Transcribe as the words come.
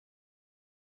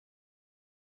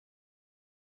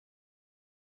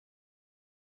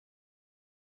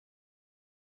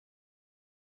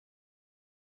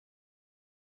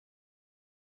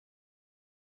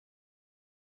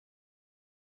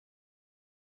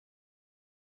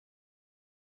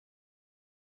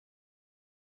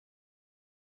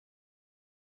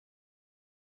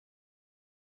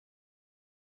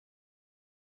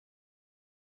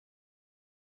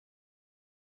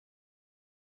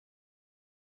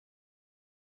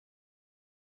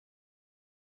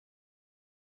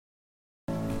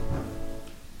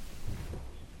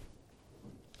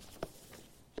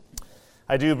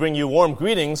I do bring you warm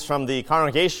greetings from the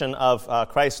congregation of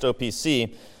Christ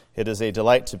OPC. It is a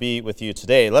delight to be with you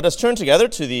today. Let us turn together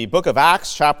to the book of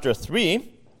Acts, chapter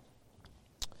 3.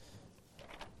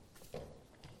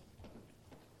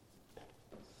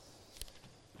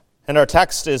 And our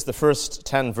text is the first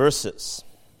 10 verses.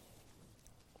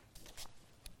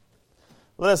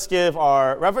 Let us give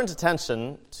our reverent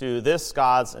attention to this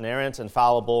God's inerrant,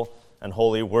 infallible, and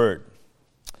holy word.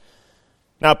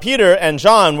 Now Peter and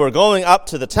John were going up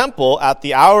to the temple at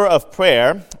the hour of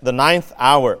prayer, the 9th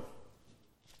hour.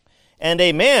 And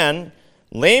a man,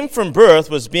 lame from birth,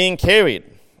 was being carried,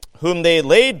 whom they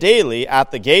laid daily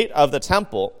at the gate of the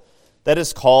temple, that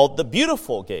is called the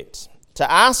Beautiful Gate,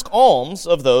 to ask alms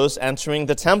of those entering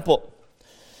the temple.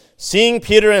 Seeing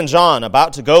Peter and John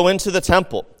about to go into the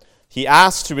temple, he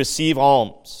asked to receive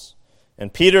alms.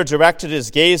 And Peter directed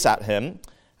his gaze at him,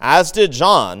 as did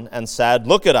John, and said,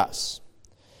 "Look at us."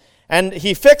 And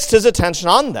he fixed his attention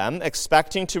on them,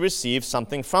 expecting to receive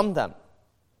something from them.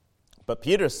 But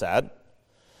Peter said,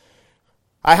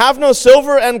 "I have no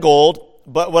silver and gold,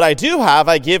 but what I do have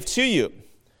I give to you.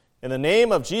 In the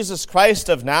name of Jesus Christ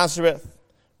of Nazareth,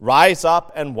 rise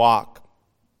up and walk."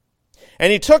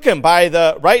 And he took him by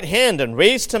the right hand and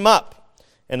raised him up,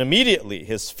 and immediately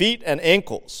his feet and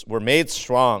ankles were made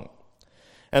strong.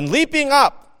 And leaping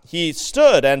up, he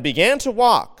stood and began to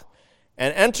walk,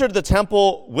 and entered the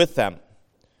temple with them,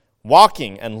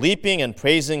 walking and leaping and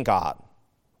praising God.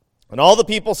 And all the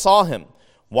people saw him,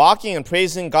 walking and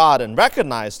praising God, and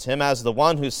recognized him as the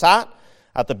one who sat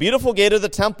at the beautiful gate of the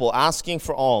temple asking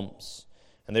for alms.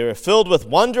 And they were filled with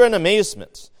wonder and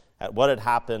amazement at what had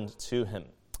happened to him.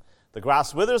 The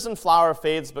grass withers and flower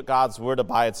fades, but God's word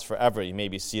abides forever. You may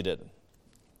be seated.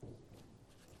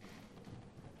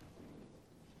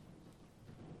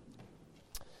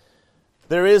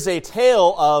 There is a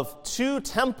tale of two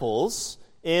temples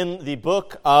in the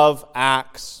book of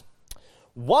Acts.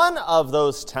 One of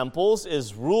those temples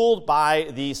is ruled by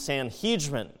the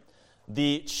Sanhedrin,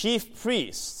 the chief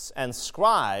priests and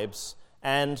scribes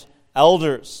and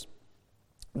elders.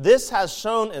 This has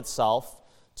shown itself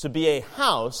to be a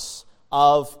house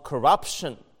of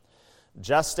corruption.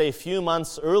 Just a few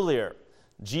months earlier,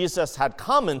 Jesus had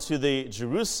come into the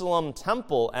Jerusalem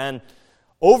temple and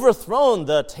overthrown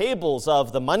the tables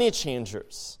of the money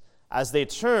changers as they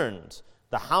turned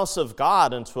the house of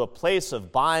God into a place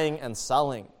of buying and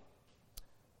selling.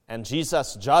 And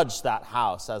Jesus judged that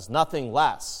house as nothing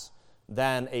less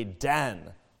than a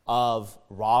den of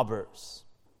robbers.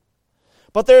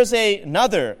 But there's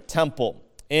another temple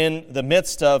in the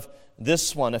midst of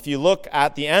this one. If you look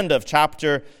at the end of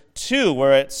chapter 2,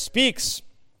 where it speaks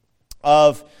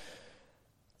of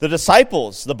the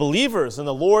disciples, the believers in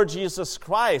the Lord Jesus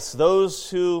Christ, those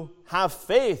who have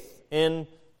faith in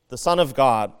the Son of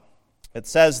God. It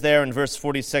says there in verse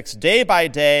 46, "Day by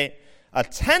day,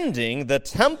 attending the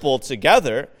temple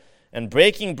together and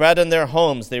breaking bread in their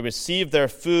homes, they received their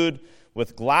food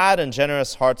with glad and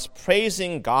generous hearts,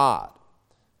 praising God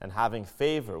and having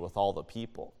favor with all the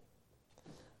people."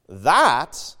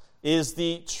 That is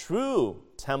the true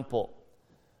temple,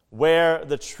 where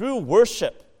the true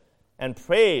worship and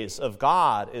praise of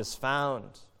God is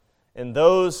found in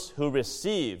those who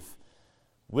receive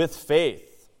with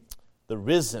faith the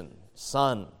risen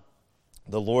Son,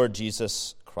 the Lord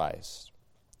Jesus Christ.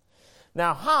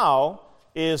 Now, how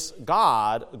is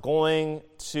God going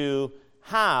to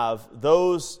have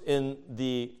those in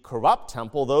the corrupt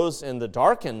temple, those in the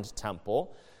darkened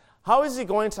temple? How is he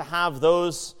going to have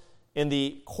those in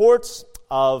the courts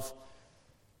of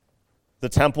the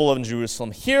temple of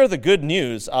Jerusalem hear the good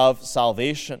news of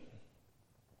salvation?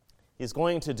 He's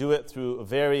going to do it through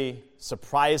very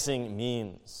surprising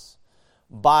means,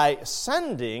 by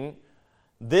sending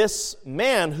this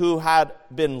man who had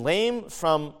been lame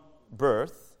from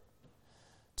birth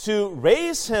to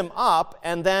raise him up,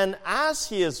 and then as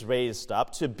he is raised up,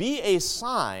 to be a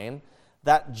sign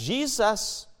that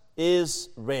Jesus is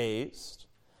raised,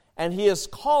 and he is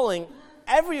calling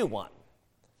everyone,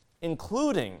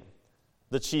 including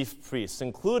the chief priests,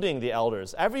 including the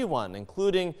elders, everyone,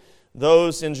 including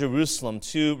those in Jerusalem,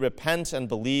 to repent and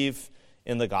believe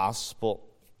in the gospel.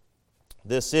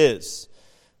 This is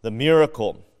the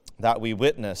miracle that we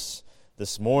witness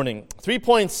this morning. 3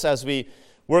 points as we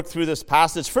work through this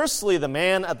passage. Firstly, the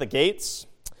man at the gates.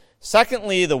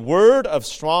 Secondly, the word of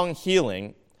strong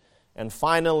healing. And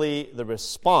finally, the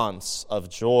response of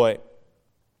joy.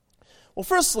 Well,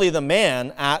 firstly, the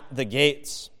man at the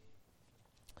gates.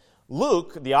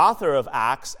 Luke, the author of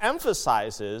Acts,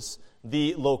 emphasizes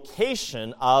the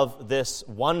location of this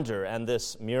wonder and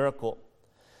this miracle.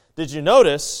 Did you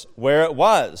notice where it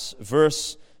was?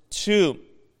 Verse 2.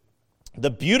 the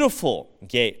beautiful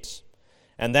gate.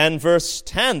 And then verse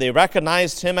 10, they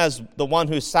recognized him as the one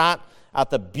who sat at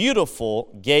the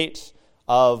beautiful gate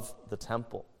of the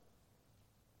temple.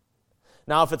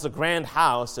 Now, if it's a grand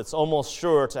house, it's almost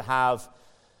sure to have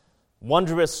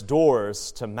wondrous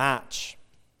doors to match.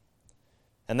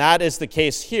 And that is the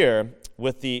case here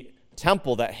with the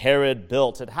temple that Herod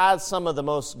built. It had some of the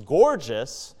most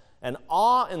gorgeous and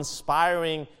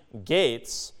awe-inspiring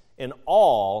gates in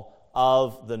all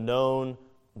of the known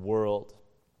world.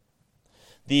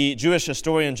 The Jewish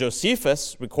historian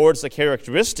Josephus records the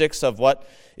characteristics of what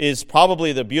is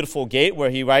probably the beautiful gate, where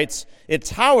he writes, "It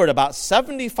towered about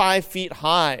 75 feet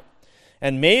high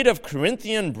and made of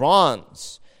Corinthian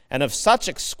bronze and of such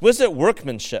exquisite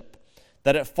workmanship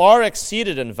that it far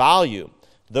exceeded in value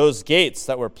those gates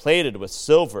that were plated with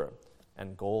silver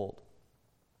and gold."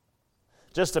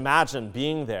 Just imagine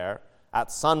being there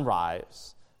at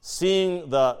sunrise, seeing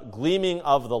the gleaming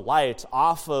of the light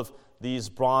off of these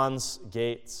bronze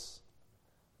gates,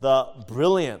 the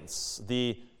brilliance,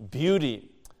 the beauty,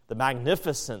 the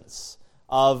magnificence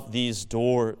of these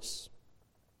doors.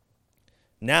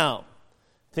 Now,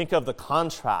 think of the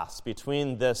contrast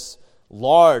between this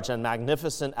large and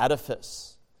magnificent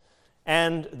edifice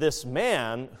and this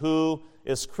man who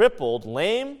is crippled,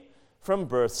 lame from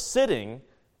birth, sitting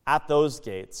at those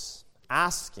gates,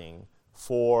 asking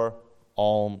for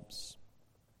alms.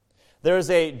 There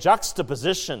is a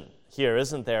juxtaposition here,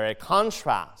 isn't there? A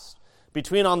contrast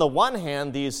between, on the one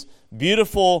hand, these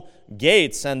beautiful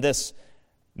gates and this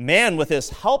man with his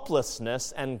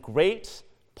helplessness and great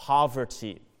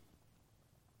poverty.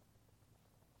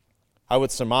 I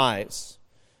would surmise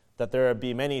that there would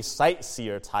be many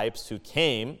sightseer types who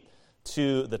came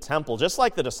to the temple, just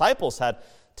like the disciples had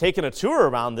taken a tour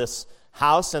around this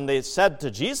house, and they said to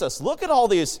Jesus, "Look at all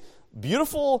these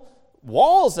beautiful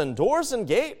walls and doors and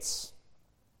gates."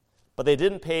 But they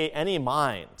didn't pay any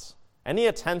mind, any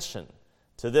attention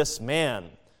to this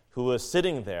man who was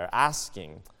sitting there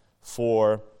asking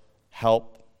for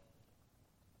help.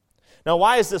 Now,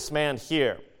 why is this man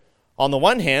here? On the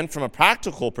one hand, from a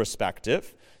practical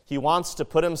perspective, he wants to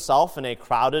put himself in a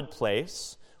crowded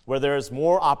place where there is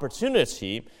more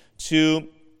opportunity to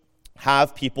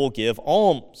have people give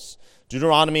alms.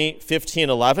 Deuteronomy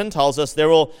 15:11 tells us, "There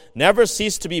will never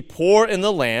cease to be poor in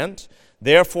the land.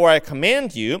 Therefore I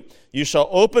command you, you shall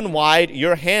open wide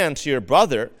your hand to your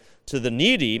brother, to the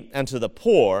needy, and to the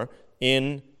poor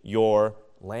in your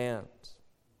land."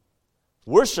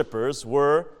 Worshippers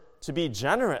were to be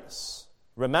generous,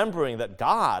 remembering that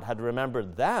God had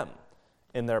remembered them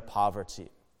in their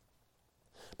poverty.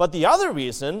 But the other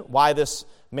reason why this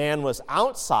man was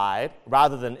outside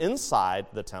rather than inside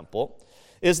the temple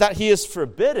is that he is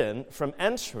forbidden from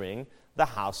entering the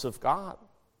house of God.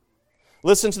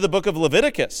 Listen to the book of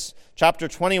Leviticus, chapter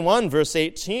 21, verse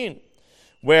 18,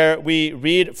 where we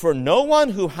read, "For no one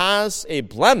who has a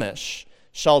blemish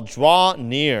shall draw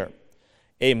near,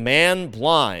 a man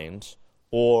blind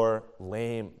or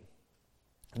lame."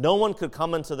 No one could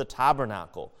come into the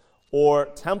tabernacle or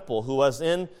temple who was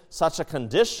in such a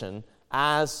condition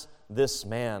as this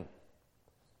man.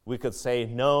 We could say,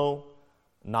 no,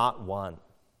 not one.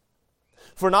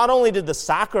 For not only did the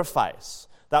sacrifice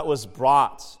that was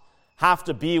brought have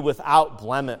to be without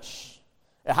blemish,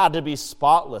 it had to be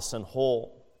spotless and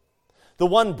whole. The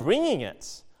one bringing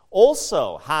it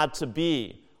also had to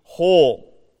be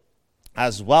whole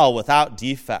as well, without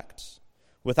defect,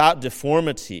 without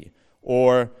deformity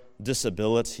or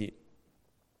disability.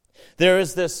 There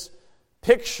is this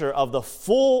picture of the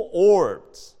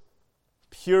full-orbed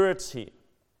purity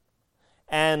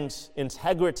and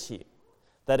integrity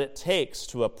that it takes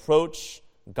to approach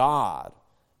God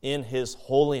in His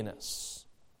holiness.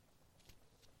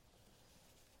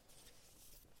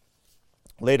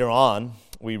 Later on,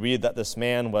 we read that this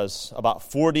man was about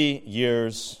 40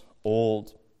 years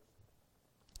old.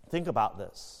 Think about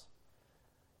this.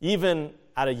 Even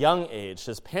at a young age,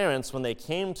 his parents, when they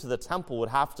came to the temple, would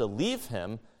have to leave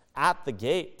him at the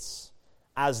gates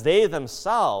as they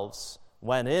themselves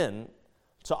went in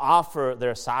to offer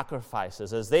their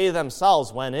sacrifices, as they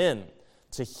themselves went in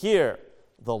to hear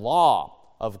the law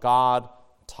of God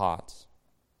taught.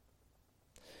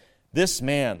 This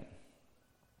man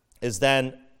is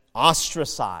then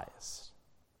ostracized,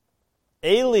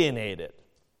 alienated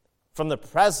from the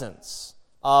presence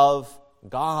of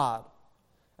God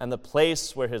and the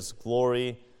place where His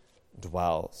glory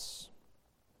dwells.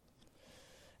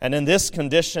 And in this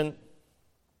condition,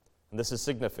 and this is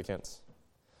significant,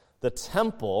 the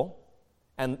temple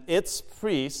and its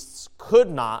priests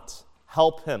could not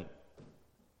help him.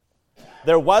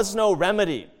 There was no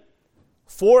remedy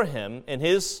for him in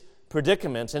his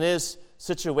predicament, in his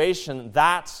situation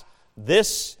that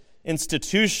this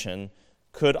institution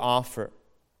could offer.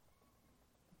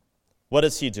 What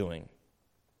is he doing?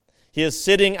 He is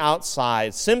sitting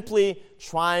outside, simply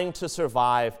trying to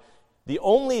survive. The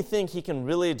only thing he can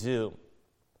really do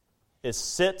is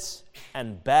sit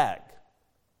and beg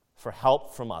for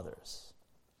help from others.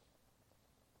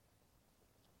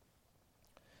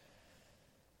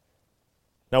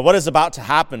 Now, what is about to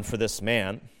happen for this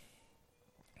man?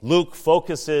 Luke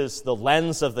focuses the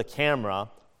lens of the camera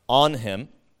on him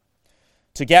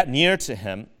to get near to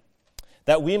him,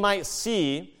 that we might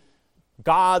see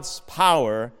God's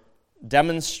power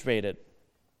demonstrated.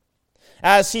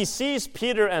 As he sees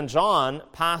Peter and John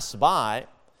pass by,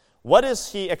 what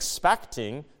is he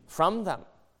expecting from them?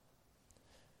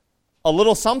 A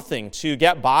little something to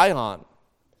get by on,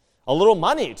 a little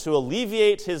money to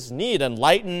alleviate his need and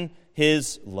lighten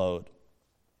his load.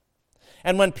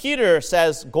 And when Peter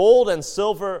says, "Gold and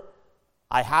silver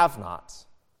I have not,"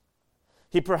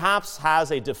 he perhaps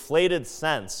has a deflated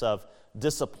sense of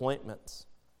disappointment.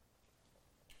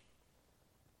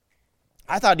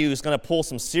 I thought he was going to pull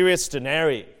some serious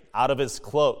denarii out of his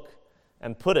cloak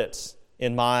and put it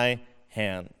in my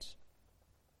hand.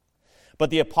 But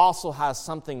the apostle has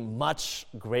something much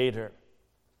greater,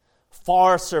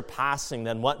 far surpassing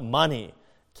than what money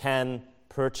can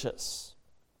purchase.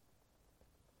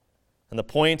 And the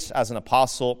point as an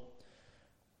apostle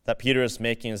that Peter is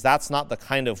making is that's not the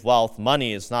kind of wealth,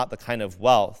 money is not the kind of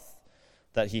wealth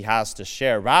that he has to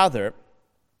share. Rather,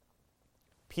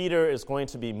 Peter is going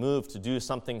to be moved to do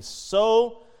something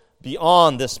so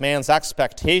beyond this man's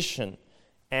expectation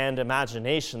and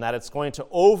imagination that it's going to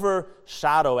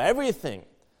overshadow everything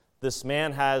this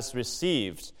man has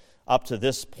received up to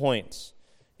this point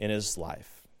in his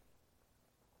life.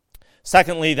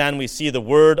 Secondly, then, we see the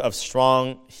word of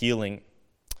strong healing.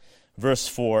 Verse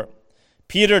 4,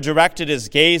 Peter directed his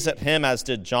gaze at him, as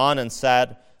did John, and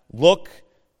said, "Look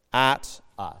at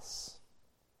us."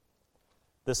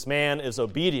 This man is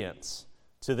obedient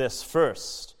to this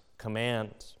first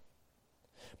command.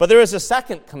 But there is a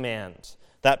second command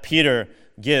that Peter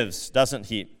gives, doesn't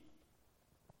he?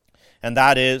 And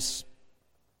that is,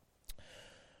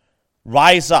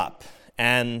 rise up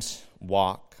and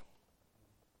walk.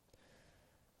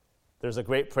 There's a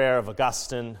great prayer of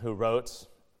Augustine who wrote,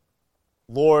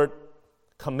 "Lord,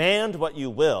 command what you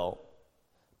will,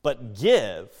 but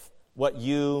give what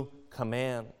you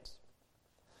command."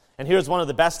 And here's one of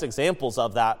the best examples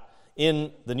of that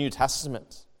in the New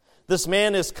Testament. This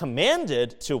man is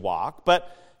commanded to walk,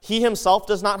 but he himself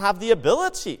does not have the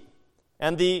ability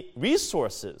and the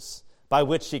resources by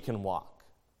which he can walk.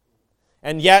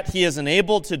 And yet he is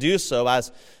enabled to do so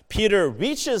as Peter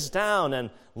reaches down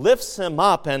and lifts him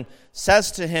up and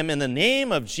says to him, "In the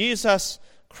name of Jesus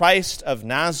Christ of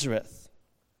Nazareth,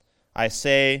 I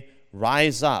say,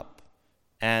 rise up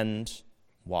and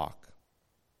walk."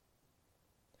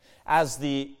 As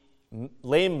the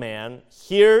lame man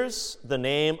hears the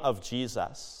name of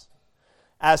Jesus,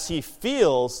 as he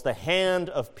feels the hand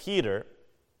of Peter,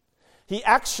 he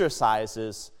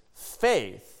exercises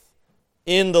faith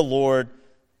in the Lord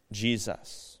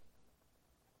Jesus.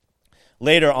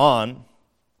 Later on,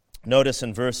 notice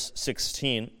in verse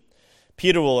 16,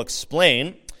 Peter will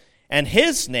explain, "And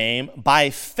his name,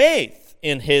 by faith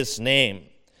in his name,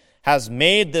 has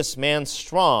made this man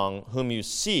strong, whom you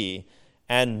see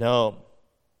and know.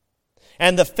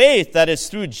 And the faith that is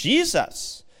through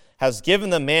Jesus has given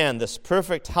the man this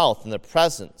perfect health in the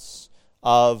presence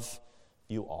of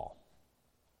you all."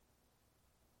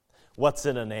 What's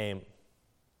in a name?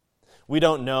 We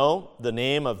don't know the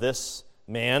name of this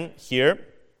man here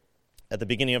at the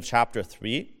beginning of chapter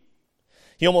 3.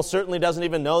 He almost certainly doesn't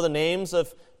even know the names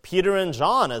of Peter and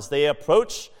John as they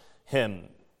approach him.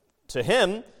 To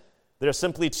him, they're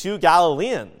simply two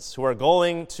Galileans who are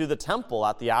going to the temple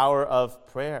at the hour of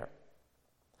prayer.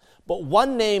 But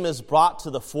one name is brought to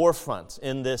the forefront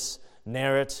in this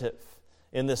narrative,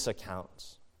 in this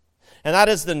account. And that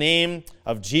is the name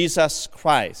of Jesus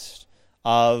Christ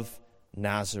of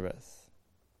Nazareth.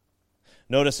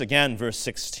 Notice again verse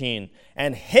 16.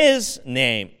 "And his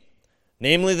name,"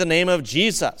 namely the name of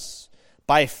Jesus,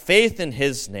 "by faith in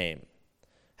his name,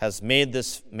 has made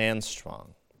this man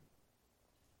strong."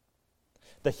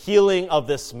 The healing of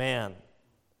this man,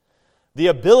 the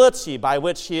ability by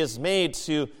which he is made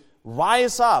to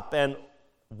rise up and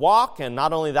walk, and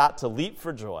not only that, to leap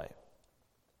for joy,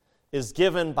 is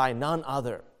given by none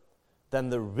other than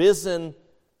the risen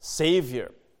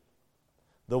Savior,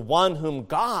 the one whom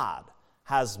God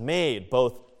has made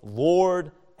both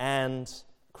Lord and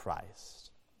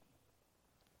Christ.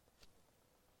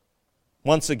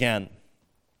 Once again,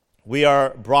 we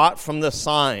are brought from the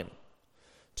sign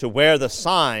to where the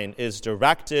sign is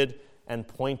directed and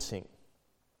pointing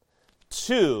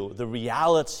to the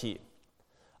reality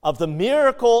of the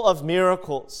miracle of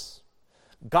miracles,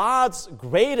 God's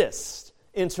greatest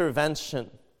intervention,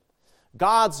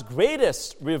 God's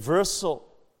greatest reversal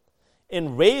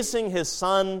in raising his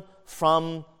Son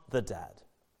from the dead.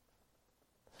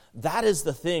 That is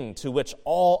the thing to which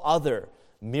all other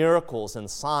miracles and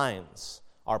signs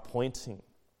are pointing.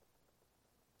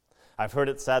 I've heard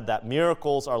it said that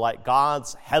miracles are like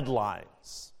God's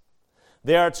headlines.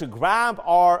 They are to grab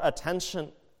our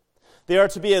attention. They are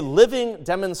to be a living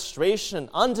demonstration,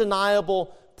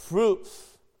 undeniable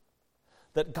proof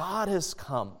that God has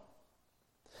come.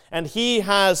 And he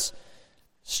has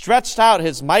stretched out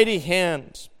his mighty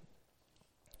hand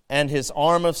and his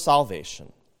arm of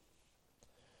salvation.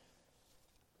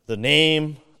 The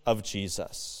name of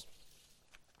Jesus.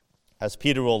 As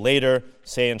Peter will later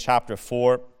say in chapter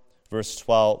 4, verse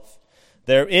 12,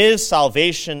 there is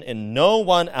salvation in no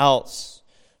one else,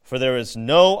 for there is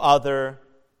no other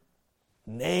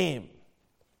name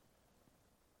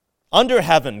under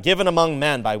heaven given among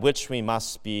men by which we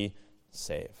must be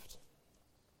saved.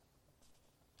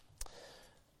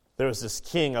 There was this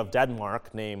king of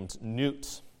Denmark named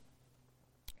Knut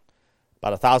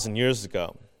about 1,000 years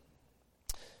ago.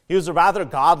 He was a rather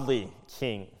godly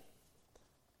king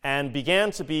and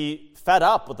began to be fed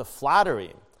up with the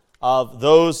flattery of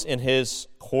those in his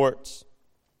court.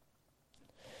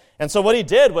 And so what he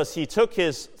did was he took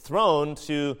his throne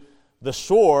to the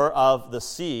shore of the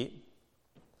sea,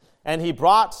 and he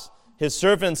brought his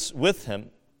servants with him,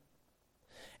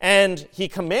 and he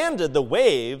commanded the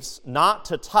waves not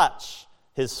to touch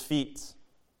his feet.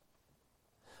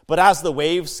 But as the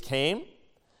waves came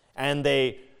and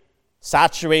they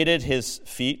saturated his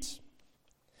feet,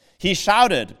 he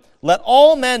shouted, "Let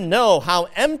all men know how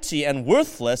empty and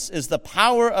worthless is the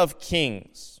power of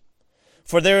kings.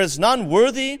 For there is none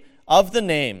worthy of the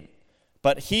name,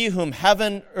 but he whom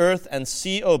heaven, earth, and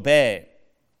sea obey."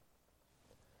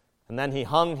 And then he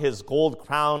hung his gold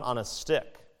crown on a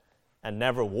stick and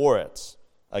never wore it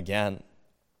again.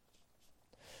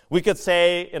 We could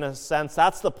say, in a sense,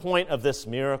 that's the point of this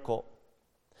miracle.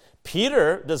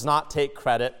 Peter does not take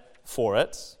credit for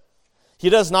it. He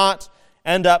does not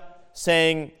end up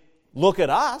saying, "Look at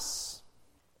us,"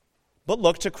 but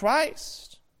look to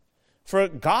Christ. For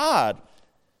God,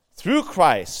 through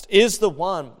Christ, is the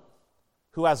one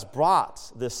who has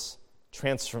brought this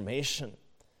transformation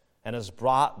and has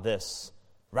brought this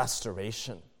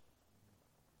restoration.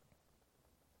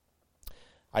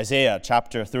 Isaiah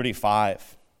chapter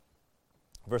 35,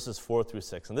 verses 4 through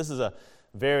 6. And this is a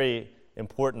very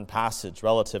important passage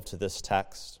relative to this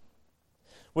text.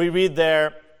 We read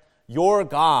there, "Your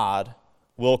God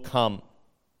will come.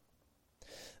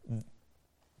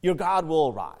 Your God will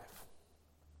arrive.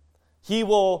 He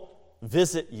will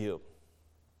visit you.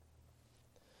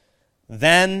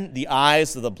 Then the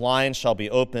eyes of the blind shall be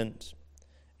opened,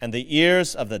 and the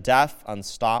ears of the deaf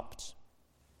unstopped."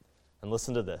 And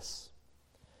listen to this.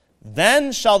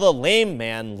 "Then shall the lame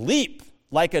man leap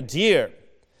like a deer,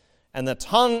 and the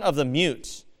tongue of the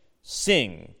mute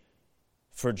sing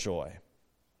for joy."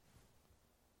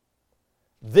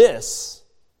 This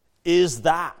is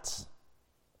that.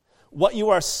 What you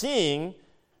are seeing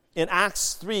in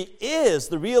Acts 3 is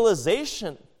the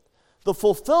realization, the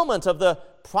fulfillment of the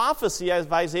prophecy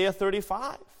of Isaiah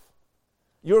 35.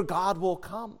 Your God will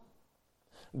come.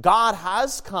 God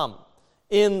has come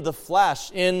in the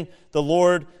flesh, in the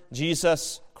Lord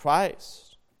Jesus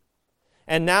Christ.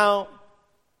 And now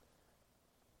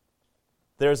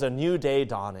there's a new day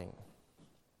dawning,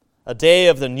 a day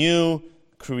of the new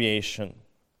creation,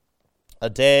 a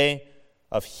day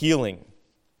of healing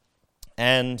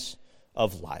and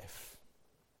of life.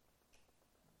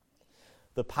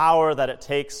 The power that it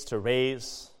takes to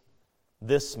raise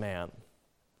this man,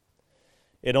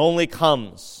 it only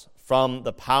comes from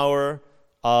the power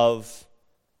of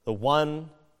the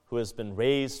one who has been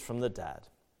raised from the dead,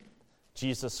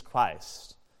 Jesus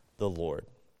Christ, the Lord.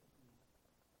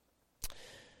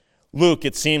 Luke,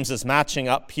 it seems, is matching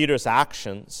up Peter's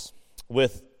actions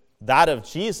with that of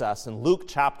Jesus in Luke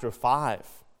chapter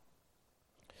 5.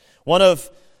 One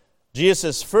of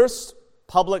Jesus' first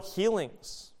public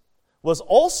healings was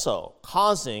also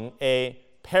causing a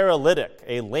paralytic,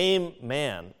 a lame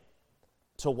man,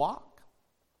 to walk.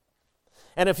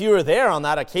 And if you were there on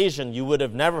that occasion, you would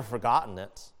have never forgotten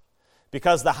it,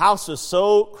 because the house was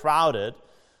so crowded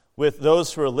with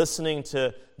those who were listening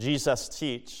to Jesus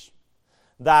teach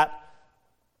that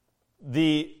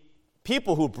the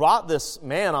people who brought this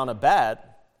man on a bed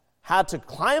had to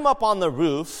climb up on the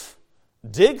roof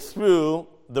dig through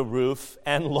the roof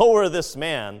and lower this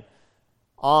man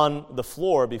on the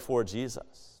floor before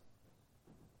Jesus.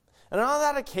 And on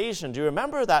that occasion, do you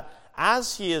remember that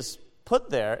as he is put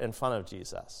there in front of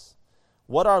Jesus,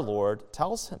 what our Lord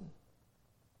tells him?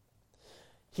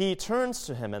 He turns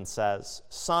to him and says,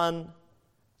 "Son,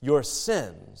 your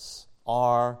sins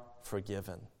are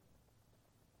forgiven."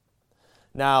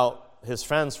 Now, his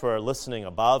friends were listening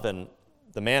above, and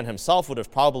the man himself would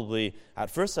have probably at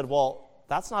first said, "Well,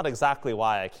 that's not exactly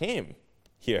why I came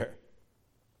here."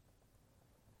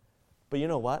 But you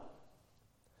know what?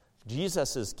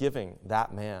 Jesus is giving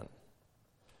that man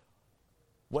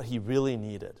what he really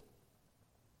needed.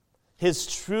 His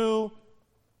true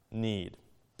need,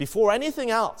 before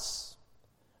anything else,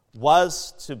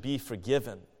 was to be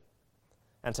forgiven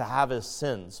and to have his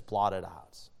sins blotted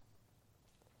out.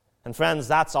 And friends,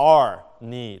 that's our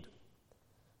need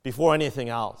before anything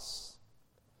else.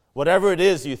 Whatever it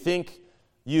is you think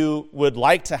you would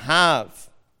like to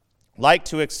have, like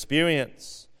to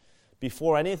experience,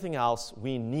 before anything else,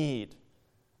 we need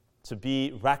to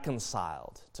be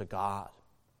reconciled to God.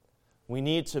 We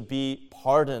need to be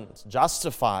pardoned,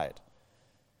 justified,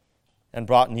 and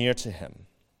brought near to him.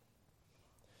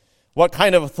 What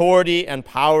kind of authority and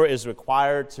power is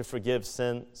required to forgive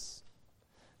sins?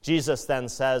 Jesus then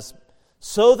says,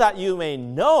 "So that you may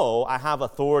know I have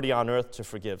authority on earth to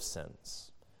forgive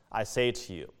sins, I say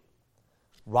to you,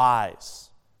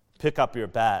 rise, pick up your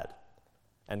bed,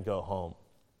 and go home."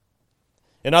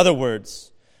 In other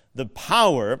words, the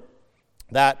power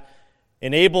that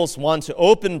enables one to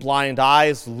open blind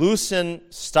eyes,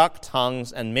 loosen stuck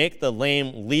tongues, and make the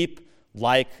lame leap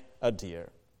like a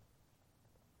deer.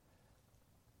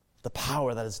 The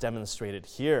power that is demonstrated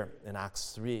here in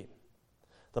Acts 3.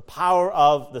 The power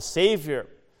of the Savior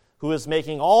who is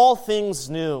making all things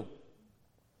new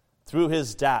through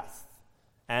his death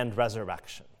and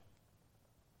resurrection.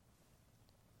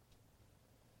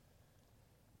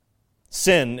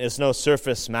 Sin is no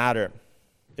surface matter,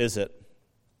 is it?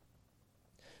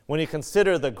 When you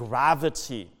consider the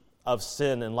gravity of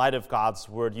sin in light of God's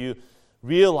word, you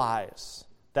realize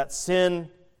that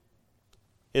sin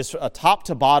is a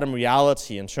top-to-bottom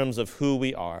reality in terms of who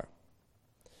we are.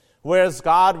 Whereas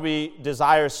God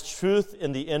desires truth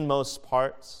in the inmost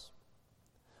parts,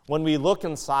 when we look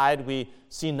inside, we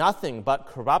see nothing but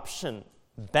corruption,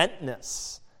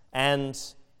 bentness, and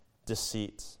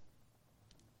deceit.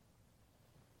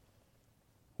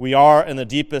 We are, in the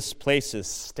deepest places,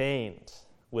 stained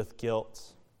with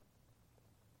guilt.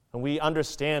 And we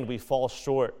understand we fall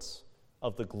short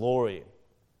of the glory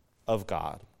of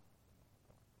God.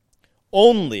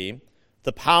 Only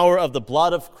the power of the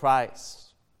blood of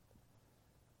Christ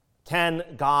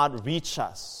can God reach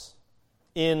us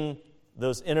in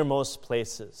those innermost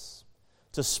places,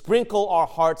 to sprinkle our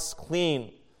hearts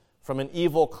clean from an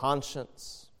evil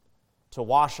conscience, to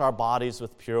wash our bodies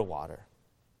with pure water.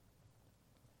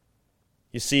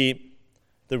 You see,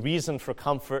 the reason for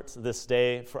comfort this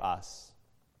day for us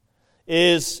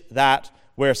is that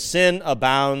where sin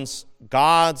abounds,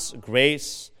 God's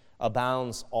grace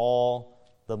abounds all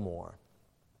the more.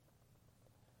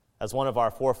 As one of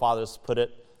our forefathers put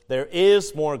it, there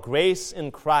is more grace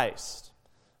in Christ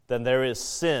than there is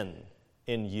sin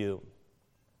in you.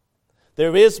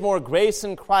 There is more grace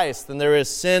in Christ than there is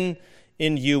sin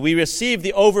in you. We receive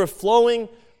the overflowing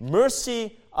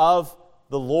mercy of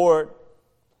the Lord,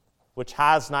 which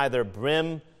has neither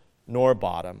brim nor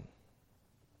bottom.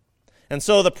 And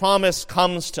so the promise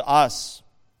comes to us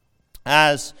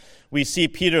as we see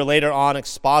Peter later on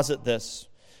exposit this,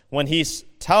 when he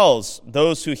tells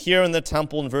those who hear in the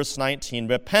temple in verse 19,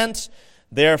 "Repent,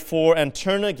 therefore, and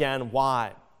turn again."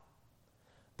 Why?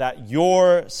 "That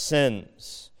your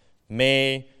sins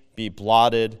may be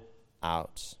blotted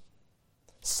out,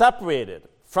 separated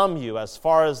from you as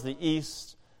far as the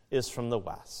east is from the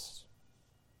west."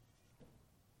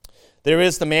 There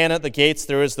is the man at the gates,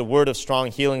 there is the word of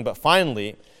strong healing, but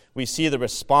finally, we see the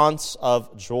response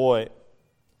of joy.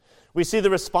 We see the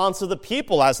response of the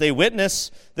people as they witness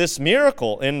this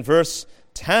miracle in verse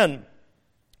 10.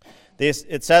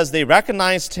 It says, "They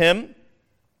recognized him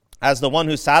as the one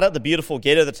who sat at the beautiful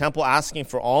gate of the temple asking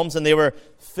for alms, and they were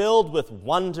filled with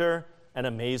wonder and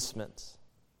amazement."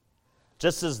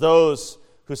 Just as those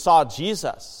who saw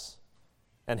Jesus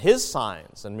and his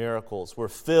signs and miracles were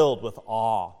filled with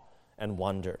awe and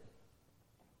wonder.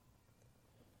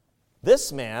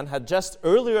 This man had just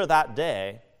earlier that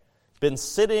day been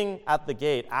sitting at the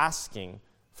gate asking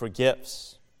for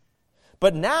gifts.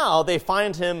 But now they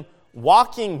find him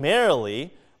walking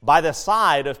merrily by the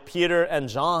side of Peter and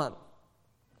John.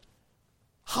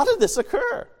 How did this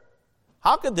occur?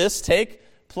 How could this take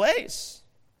place?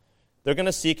 They're going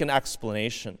to seek an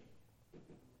explanation.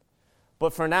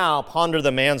 But for now, ponder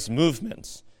the man's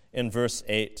movements in verse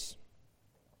 8.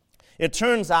 It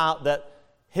turns out that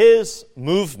his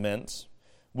movement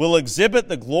will exhibit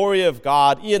the glory of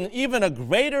God in even a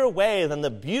greater way than the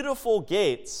beautiful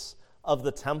gates of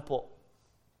the temple.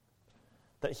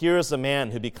 That here is a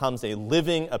man who becomes a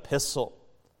living epistle,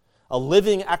 a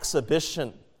living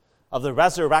exhibition of the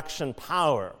resurrection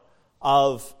power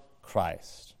of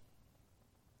Christ.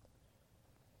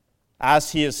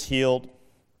 As he is healed,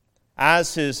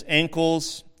 as his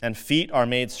ankles and feet are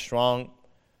made strong,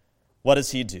 what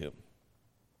does he do?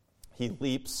 He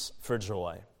leaps for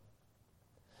joy.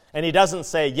 And he doesn't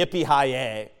say,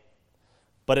 yippee-hi-yay,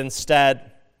 but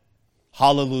instead,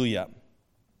 hallelujah.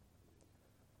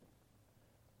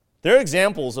 There are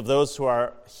examples of those who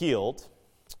are healed,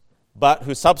 but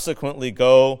who subsequently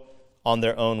go on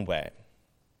their own way.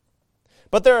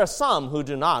 But there are some who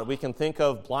do not. We can think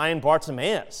of blind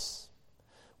Bartimaeus.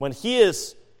 When he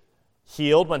is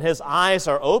healed, when his eyes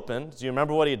are opened, do you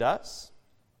remember what he does?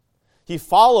 He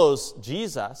follows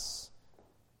Jesus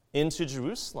into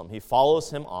Jerusalem. He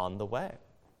follows him on the way.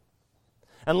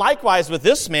 And likewise with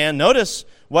this man, notice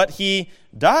what he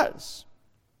does.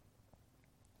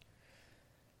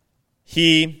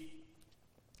 He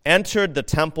entered the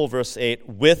temple, verse 8,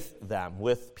 with them,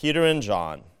 with Peter and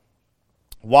John,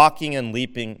 walking and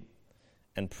leaping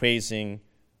and praising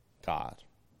God.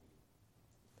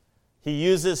 He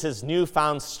uses his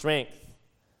newfound strength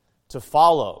to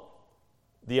follow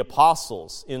the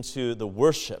apostles into the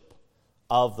worship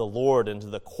of the Lord, into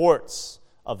the courts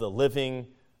of the living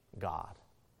God.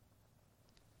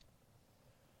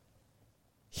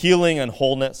 Healing and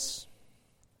wholeness,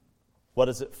 what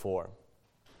is it for?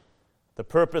 The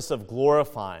purpose of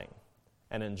glorifying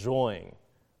and enjoying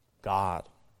God.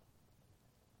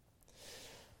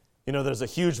 You know, there's a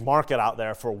huge market out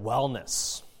there for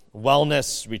wellness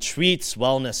retreats,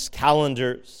 wellness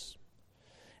calendars.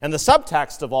 And the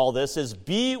subtext of all this is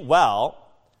be well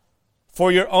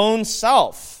for your own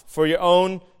self, for your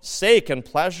own sake and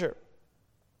pleasure.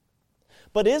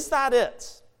 But is that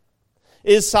it?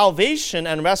 Is salvation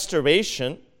and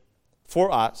restoration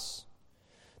for us,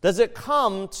 does it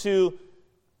come to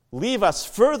leave us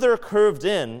further curved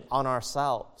in on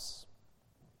ourselves?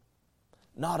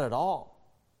 Not at all.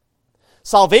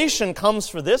 Salvation comes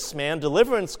for this man,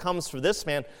 deliverance comes for this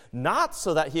man, not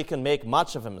so that he can make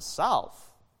much of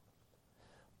himself,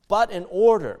 but in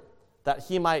order that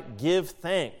he might give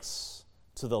thanks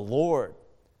to the Lord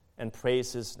and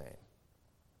praise his name.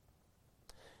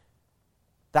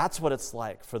 That's what it's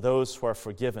like for those who are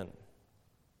forgiven.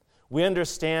 We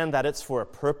understand that it's for a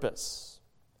purpose.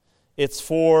 It's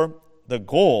for the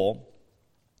goal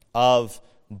of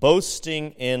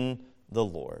boasting in the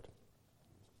Lord.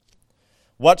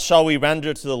 What shall we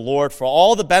render to the Lord for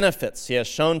all the benefits he has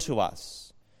shown to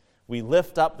us? We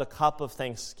lift up the cup of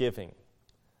thanksgiving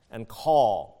and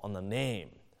call on the name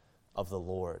of the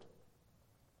Lord.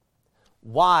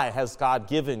 Why has God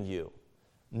given you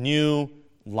new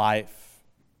life?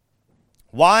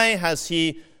 Why has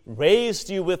he raised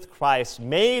you with Christ,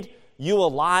 made you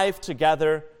alive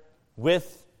together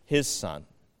with his Son?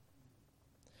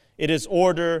 It is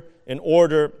in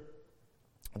order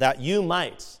that you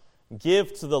might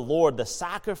give to the Lord the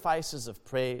sacrifices of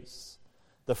praise,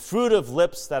 the fruit of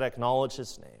lips that acknowledge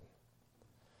his name.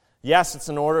 Yes, it's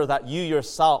in order that you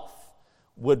yourself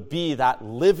would be that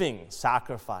living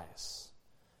sacrifice,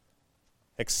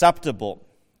 acceptable,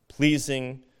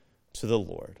 pleasing to the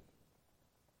Lord.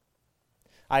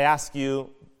 I ask you,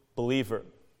 believer,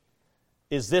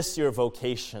 is this your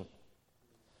vocation?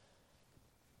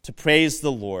 To praise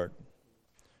the Lord.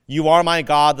 You are my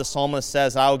God, the psalmist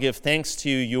says, I will give thanks to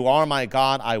you. You are my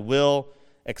God, I will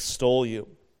extol you.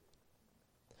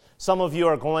 Some of you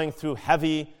are going through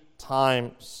heavy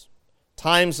times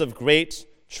of great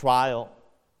trial.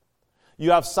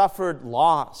 You have suffered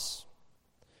loss,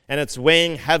 and it's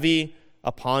weighing heavy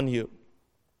upon you.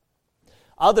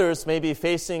 Others may be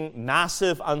facing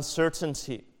massive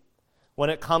uncertainty when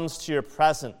it comes to your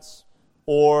present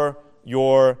or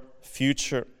your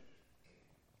future.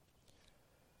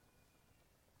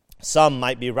 Some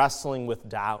might be wrestling with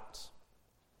doubt.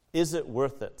 Is it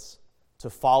worth it to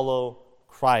follow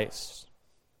Christ?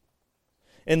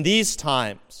 In these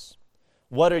times,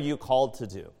 what are you called to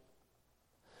do?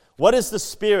 What is the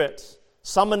Spirit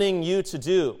summoning you to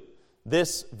do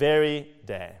this very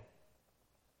day?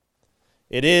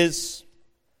 It is,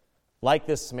 like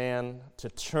this man, to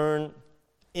turn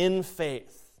in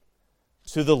faith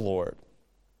to the Lord,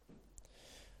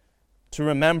 to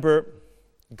remember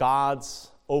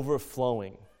God's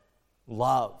overflowing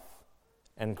love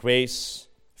and grace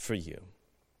for you.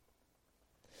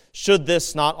 Should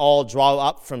this not all draw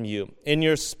up from you in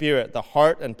your spirit the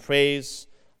heart and praise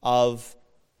of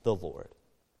the Lord?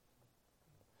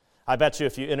 I bet you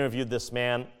if you interviewed this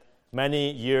man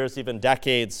many years, even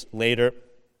decades later,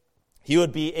 he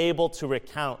would be able to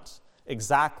recount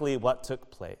exactly what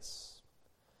took place.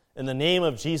 In the name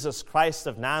of Jesus Christ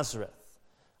of Nazareth,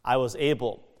 I was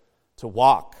able to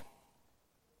walk.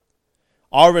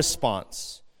 Our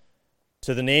response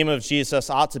to the name of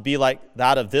Jesus ought to be like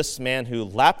that of this man who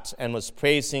leapt and was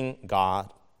praising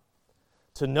God.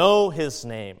 To know his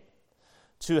name,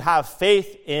 to have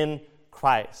faith in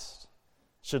Christ,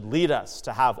 should lead us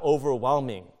to have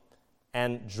overwhelming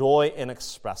and joy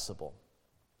inexpressible.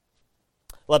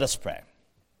 Let us pray.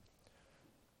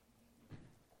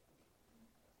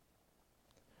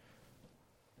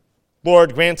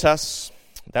 Lord, grant us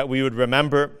that we would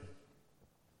remember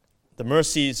the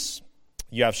mercies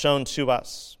you have shown to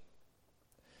us.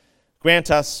 Grant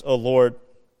us, O Lord,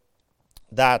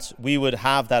 that we would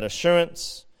have that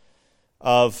assurance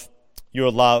of your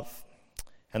love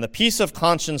and the peace of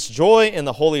conscience, joy in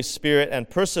the Holy Spirit, and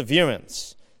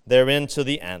perseverance therein to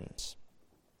the end.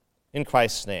 In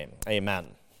Christ's name, amen.